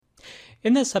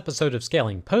In this episode of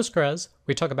Scaling Postgres,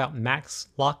 we talk about max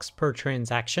locks per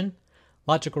transaction,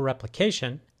 logical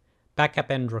replication,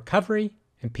 backup and recovery,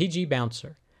 and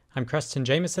Pgbouncer. I'm Preston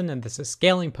Jameson, and this is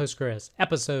Scaling Postgres,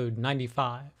 episode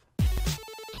 95.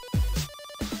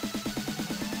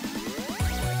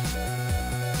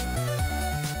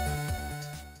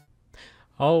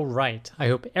 All right, I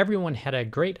hope everyone had a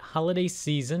great holiday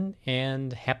season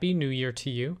and Happy New Year to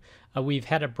you. We've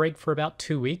had a break for about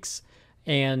 2 weeks,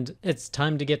 and it's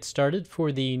time to get started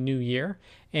for the new year.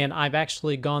 And I've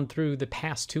actually gone through the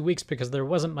past 2 weeks because there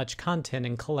wasn't much content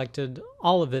and collected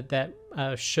all of it that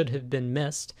should have been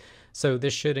missed. So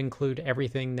this should include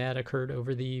everything that occurred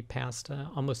over the past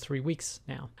almost 3 weeks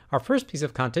now. Our first piece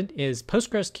of content is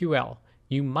PostgreSQL.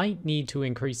 You might need to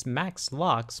increase max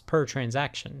locks per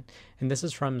transaction. And this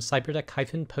is from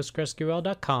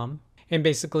cyberdeck-postgresql.com. And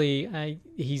basically,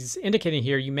 he's indicating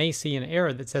here you may see an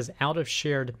error that says out of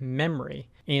shared memory.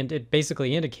 And it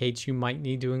basically indicates you might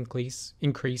need to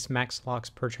increase max locks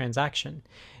per transaction.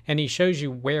 And he shows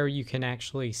you where you can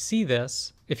actually see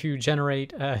this. If you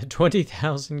generate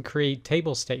 20,000 create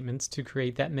table statements to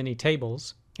create that many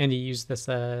tables, and you use this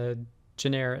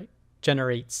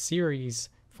generate series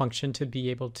function to be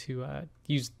able to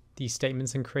use these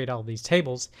statements and create all these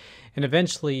tables. And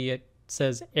eventually it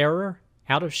says error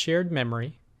out of shared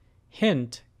memory.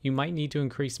 Hint, you might need to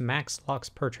increase max locks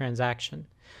per transaction.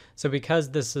 So because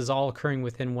this is all occurring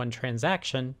within one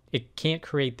transaction, it can't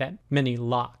create that many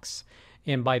locks.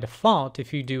 And by default,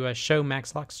 if you do a show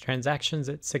max locks transactions,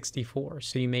 it's 64.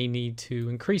 So you may need to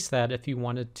increase that if you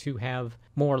wanted to have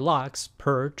more locks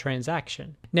per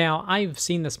transaction. Now, I've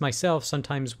seen this myself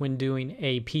sometimes when doing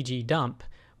a PG dump,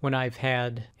 when I've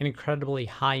had an incredibly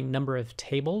high number of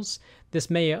tables. This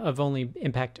may have only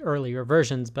impacted earlier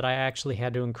versions, but I actually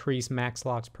had to increase max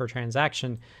locks per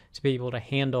transaction to be able to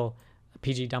handle a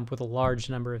PG dump with a large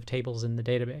number of tables in the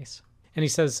database. And he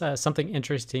says something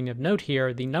interesting of note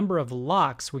here. The number of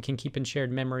locks we can keep in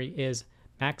shared memory is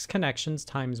max connections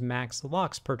times max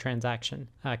locks per transaction.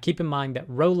 Keep in mind that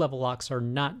row level locks are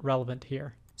not relevant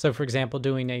here. So for example,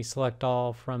 doing a select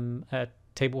all from a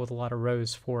table with a lot of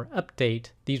rows for update,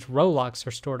 these row locks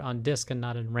are stored on disk and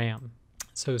not in RAM.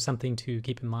 So something to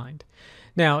keep in mind.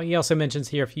 Now, he also mentions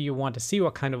here, if you want to see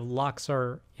what kind of locks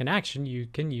are in action, you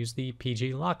can use the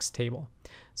PG locks table.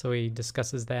 So he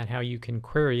discusses that, how you can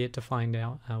query it to find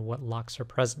out what locks are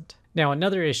present. Now,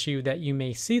 another issue that you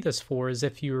may see this for is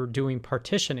if you're doing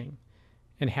partitioning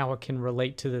and how it can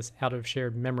relate to this out of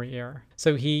shared memory error.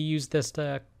 So he used this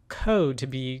code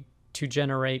to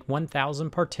generate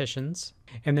 1,000 partitions,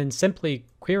 and then simply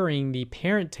querying the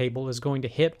parent table is going to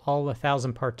hit all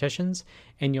 1,000 partitions,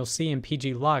 and you'll see in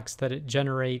PG locks that it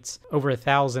generates over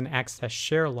 1,000 access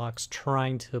share locks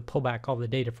trying to pull back all the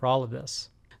data for all of this.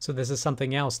 So this is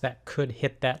something else that could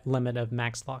hit that limit of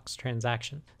max locks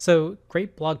transaction. So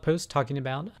great blog post talking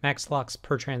about max locks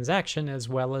per transaction, as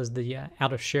well as the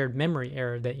out of shared memory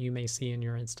error that you may see in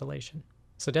your installation.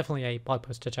 So definitely a blog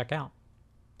post to check out.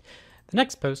 The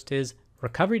next post is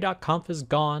recovery.conf is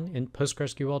gone in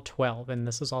PostgreSQL 12, and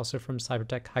this is also from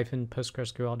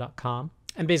cyberdeck-postgresql.com.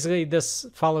 And basically this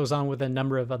follows on with a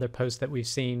number of other posts that we've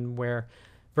seen where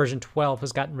version 12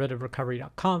 has gotten rid of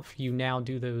recovery.conf. You now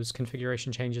do those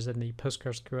configuration changes in the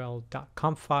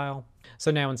postgresql.conf file.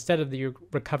 So now instead of the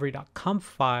recovery.conf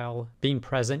file being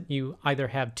present, you either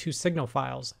have two signal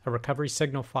files, a recovery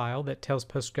signal file that tells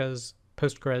Postgres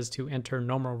to enter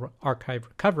normal archive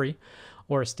recovery,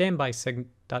 or a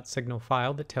standby.signal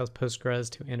file that tells Postgres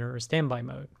to enter standby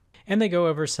mode. And they go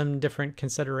over some different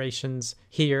considerations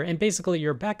here. And basically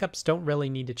your backups don't really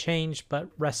need to change, but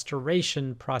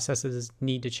restoration processes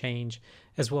need to change,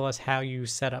 as well as how you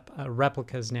set up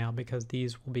replicas now, because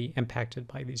these will be impacted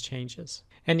by these changes.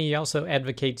 And he also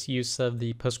advocates use of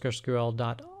the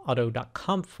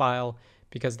postgresql.auto.conf file,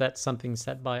 because that's something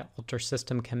set by alter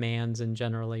system commands and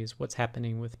generally is what's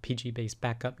happening with PG-based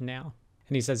backup now.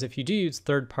 And he says if you do use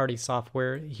third-party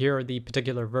software, here are the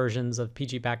particular versions of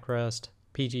PG Backrest,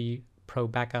 PG Pro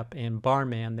Backup, and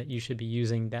Barman that you should be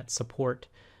using that support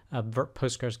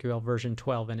PostgreSQL version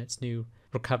 12 and its new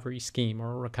recovery scheme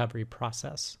or recovery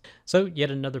process. So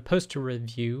yet another post to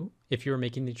review if you're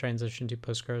making the transition to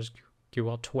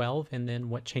PostgreSQL 12, and then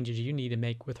what changes you need to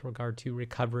make with regard to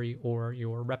recovery or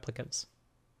your replicas.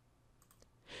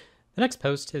 The next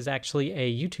post is actually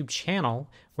a YouTube channel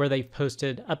where they've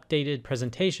posted updated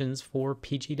presentations for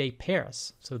PG Day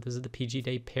Paris. So this is the PG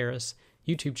Day Paris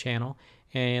YouTube channel,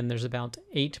 and there's about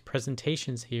 8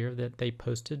 presentations here that they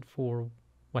posted for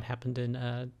what happened in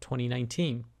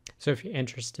 2019. So if you're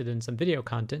interested in some video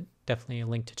content, definitely a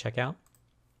link to check out.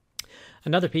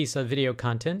 Another piece of video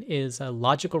content is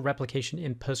logical replication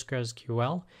in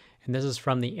PostgreSQL, and this is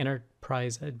from the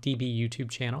Enterprise DB YouTube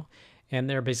channel. And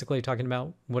they're basically talking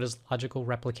about what is logical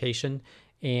replication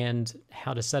and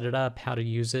how to set it up, how to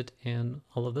use it, and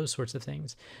all of those sorts of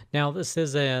things. Now, this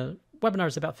is a webinar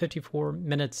is about 54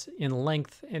 minutes in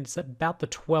length, and it's about the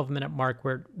 12-minute mark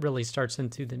where it really starts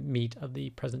into the meat of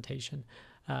the presentation.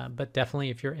 But definitely,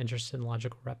 if you're interested in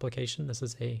logical replication, this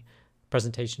is a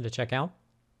presentation to check out.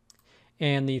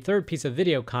 And the third piece of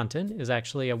video content is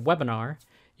actually a webinar.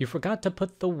 You forgot to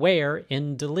put the where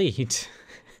in delete,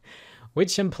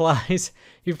 which implies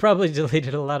you've probably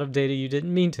deleted a lot of data you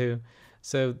didn't mean to.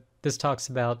 So this talks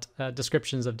about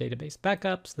descriptions of database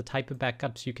backups, the type of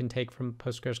backups you can take from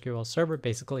PostgreSQL server,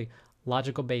 basically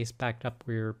logical-based backup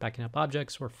where you're backing up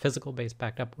objects, or physical-based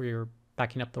backup where you're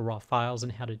backing up the raw files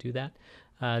and how to do that.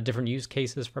 Different use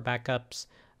cases for backups,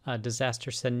 disaster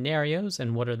scenarios,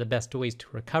 and what are the best ways to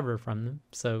recover from them.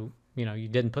 So, you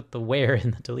didn't put the where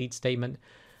in the delete statement,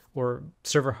 or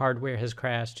server hardware has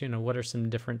crashed. What are some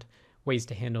different ways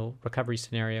to handle recovery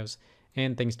scenarios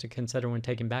and things to consider when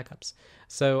taking backups.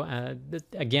 So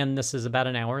again, this is about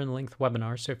an hour in length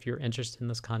webinar. So if you're interested in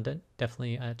this content,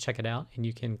 definitely check it out. And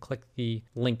you can click the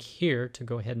link here to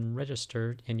go ahead and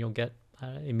register, and you'll get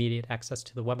immediate access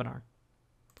to the webinar.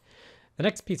 The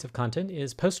next piece of content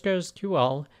is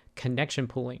PostgreSQL connection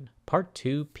pooling, part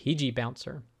 2,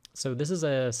 Pgbouncer. So this is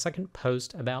a second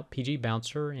post about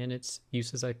Pgbouncer and its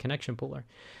use as a connection pooler.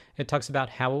 It talks about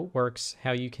how it works,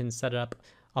 how you can set up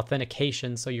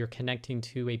authentication so you're connecting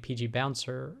to a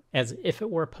Pgbouncer as if it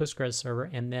were a Postgres server,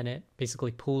 and then it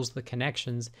basically pools the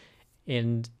connections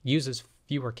and uses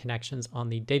fewer connections on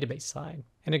the database side.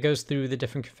 And it goes through the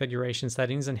different configuration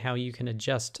settings and how you can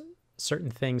adjust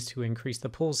certain things to increase the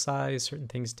pool size, certain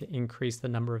things to increase the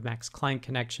number of max client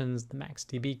connections, the max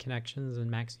DB connections,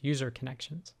 and max user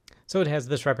connections. So it has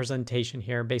this representation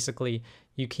here. Basically,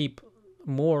 you keep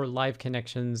more live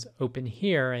connections open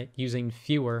here using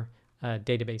fewer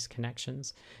database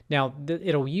connections. Now,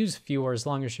 it'll use fewer as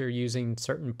long as you're using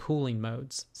certain pooling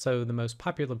modes. So the most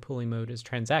popular pooling mode is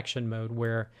transaction mode,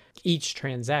 where each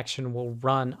transaction will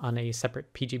run on a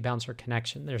separate Pgbouncer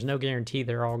connection. There's no guarantee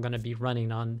they're all going to be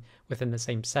running on within the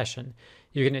same session.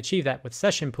 You can achieve that with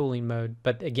session pooling mode,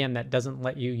 but again, that doesn't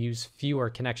let you use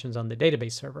fewer connections on the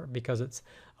database server because it's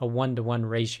a 1-to-1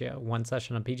 ratio. One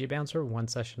session on Pgbouncer, one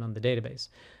session on the database.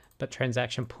 But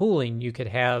transaction pooling, you could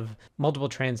have multiple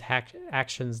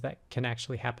transactions that can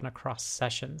actually happen across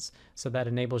sessions. So that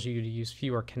enables you to use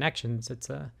fewer connections. It's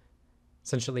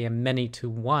essentially a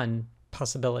many-to-one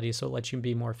possibility, so it lets you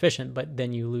be more efficient, but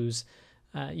then you lose,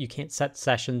 you can't set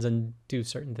sessions and do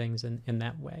certain things in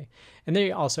that way. And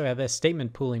they also have a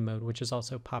statement pooling mode, which is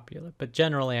also popular. But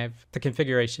generally, the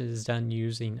configuration is done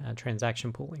using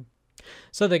transaction pooling.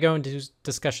 So they go into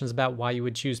discussions about why you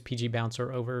would choose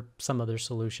Pgbouncer over some other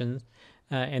solutions,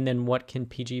 and then what can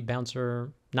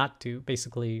Pgbouncer not do,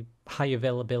 basically high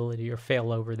availability or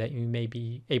failover that you may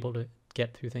be able to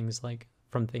get through things like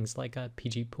a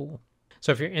pgpool.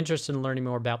 So if you're interested in learning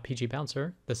more about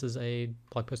Pgbouncer, this is a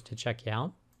blog post to check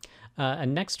out. A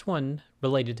next one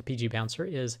related to Pgbouncer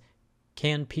is,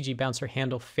 can Pgbouncer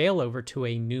handle failover to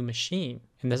a new machine?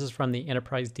 And this is from the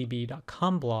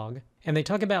enterprisedb.com blog. And they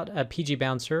talk about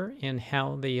Pgbouncer and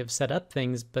how they have set up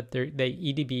things, but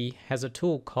EDB has a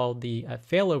tool called the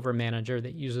failover manager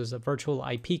that uses a virtual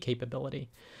IP capability.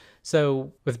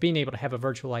 So with being able to have a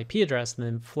virtual IP address and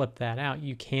then flip that out,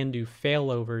 you can do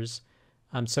failovers.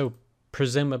 So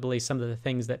presumably some of the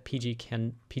things that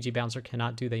Pgbouncer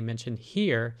cannot do, they mentioned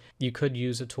here, you could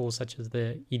use a tool such as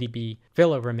the EDB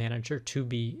failover manager to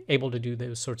be able to do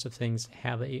those sorts of things,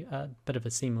 have a bit of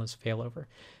a seamless failover.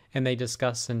 And they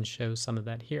discuss and show some of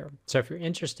that here. So if you're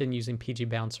interested in using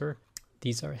Pgbouncer,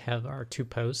 these have our 2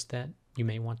 posts that you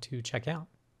may want to check out.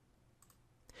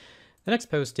 The next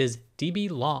post is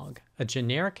dblog, a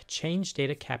generic change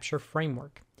data capture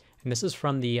framework. And this is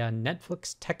from the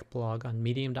Netflix tech blog on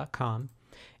medium.com.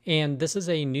 And this is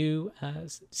a new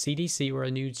CDC, or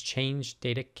a new change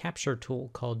data capture tool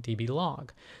called dblog.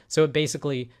 So it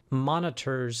basically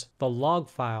monitors the log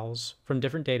files from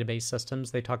different database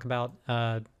systems. They talk about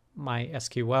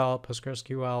MySQL,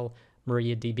 PostgreSQL,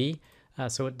 MariaDB.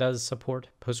 So it does support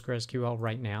PostgreSQL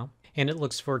right now. And it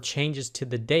looks for changes to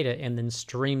the data and then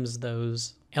streams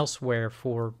those elsewhere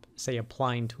for, say,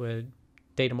 applying to a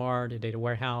data mart, a data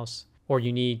warehouse, or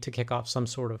you need to kick off some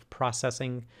sort of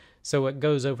processing. So it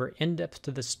goes over in depth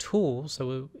to this tool,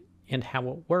 and how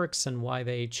it works and why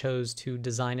they chose to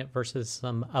design it versus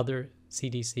some other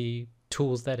CDC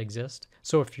tools that exist.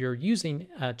 So if you're using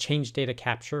change data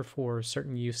capture for a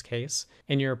certain use case,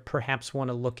 and you perhaps want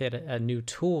to look at a new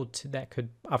tool that could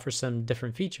offer some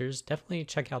different features, definitely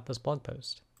check out this blog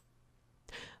post.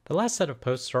 The last set of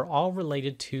posts are all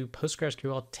related to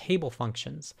PostgreSQL table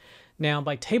functions. Now,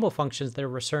 by table functions, they're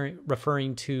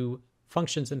referring to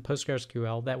functions in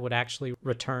PostgreSQL that would actually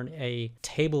return a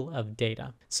table of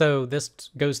data. So this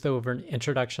goes over an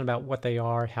introduction about what they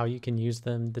are, how you can use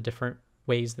them, the different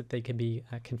ways that they can be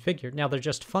configured. Now, they're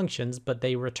just functions, but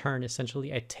they return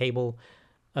essentially a table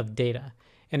of data.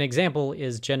 An example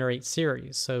is generate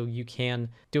series. So you can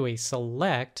do a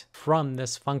select from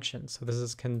this function. So this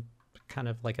is kind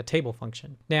of like a table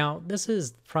function. Now, this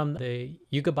is from the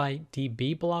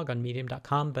Pgbouncer blog on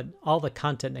medium.com, but all the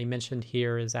content they mentioned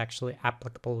here is actually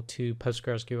applicable to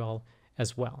PostgreSQL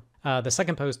as well. The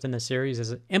second post in the series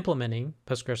is implementing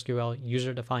PostgreSQL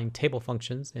user-defined table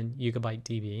functions in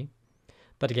Pgbouncer.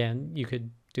 But again, you could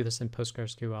do this in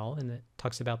PostgreSQL, and it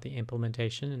talks about the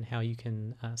implementation and how you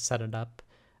can set it up,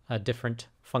 different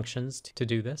functions to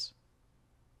do this.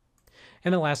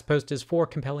 And the last post is 4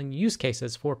 compelling use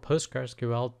cases for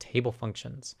PostgreSQL table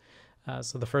functions.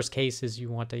 So the first case is you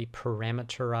want a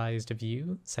parameterized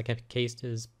view. Second case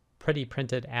is pretty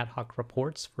printed ad hoc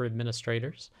reports for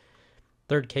administrators.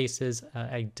 Third case is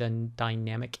a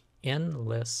dynamic N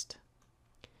list.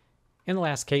 And the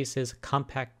last case is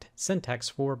compact syntax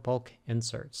for bulk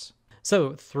inserts.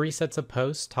 So 3 sets of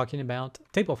posts talking about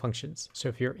table functions. So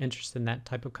if you're interested in that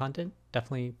type of content,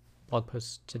 definitely blog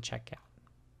posts to check out.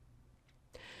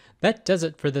 That does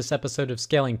it for this episode of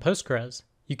Scaling Postgres.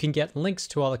 You can get links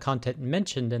to all the content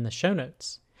mentioned in the show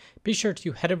notes. Be sure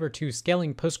to head over to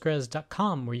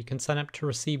scalingpostgres.com where you can sign up to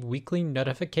receive weekly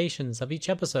notifications of each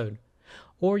episode,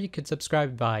 or you could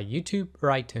subscribe via YouTube or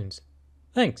iTunes.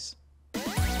 Thanks.